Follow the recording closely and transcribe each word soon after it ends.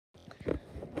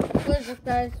What's up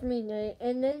guys, it's me Nate,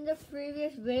 and in the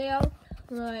previous video,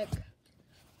 I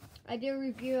did a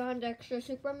review on the extra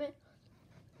Superman,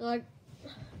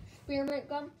 spearmint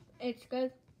gum. It's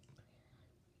good.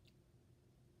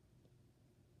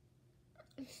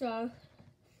 So,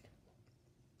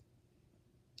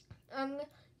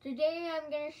 today I'm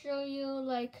gonna show you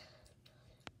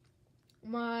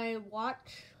my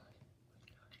watch.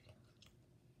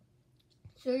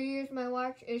 So here's my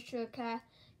watch. It's a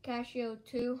Casio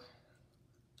 2.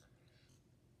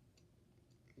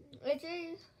 Right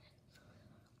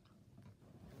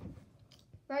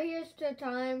here's the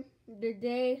time, the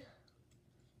day.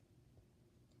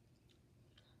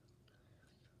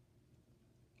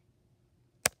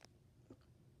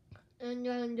 And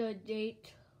then the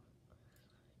date,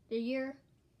 the year,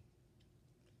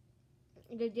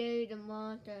 the day, the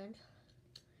month, and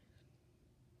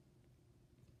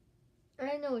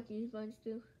I know what these buttons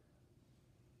do.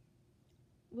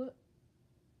 What?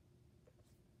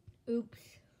 Oops.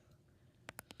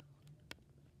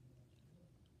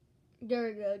 There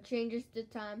we go. Changes the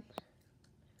time.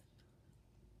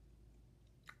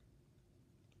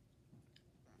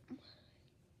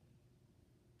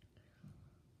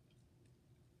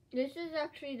 This is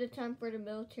actually the time for the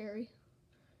military.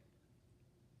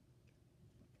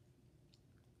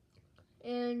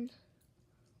 And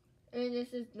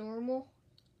this is normal.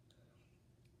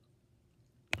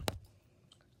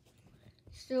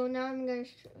 So now I'm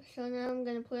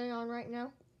gonna put it on right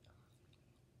now.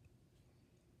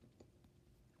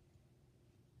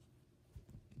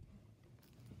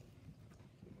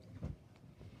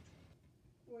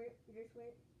 Wait, just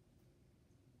wait.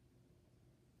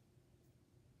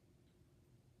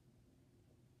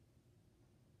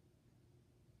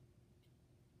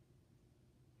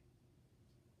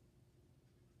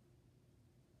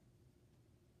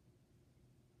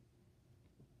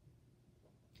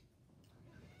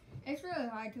 It's really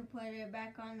hard to put it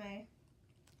back on. I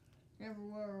never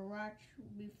wore a watch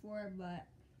before, but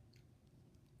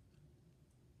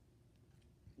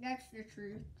that's the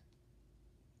truth.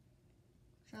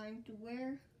 Trying to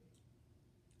wear.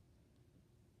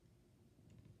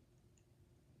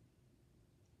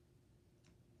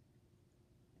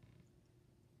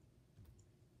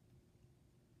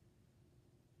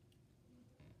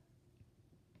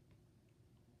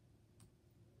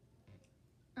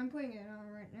 I'm putting it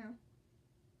on right now.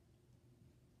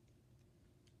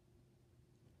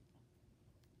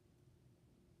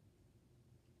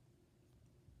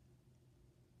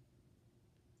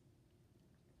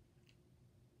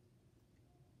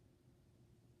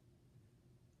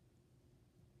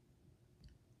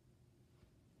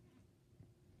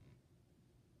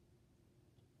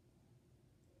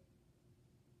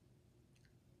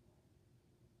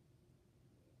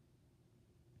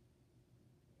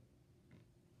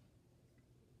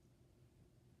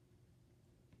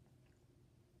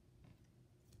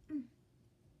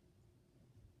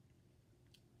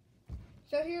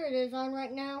 So here it is on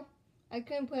right now. I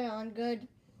couldn't put it on good,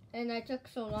 and I took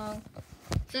so long.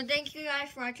 So thank you guys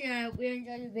for watching. I hope you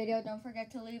enjoyed the video. Don't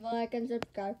forget to leave a like and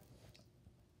subscribe.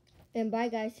 And bye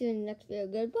guys, see you in the next video.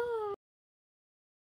 Goodbye.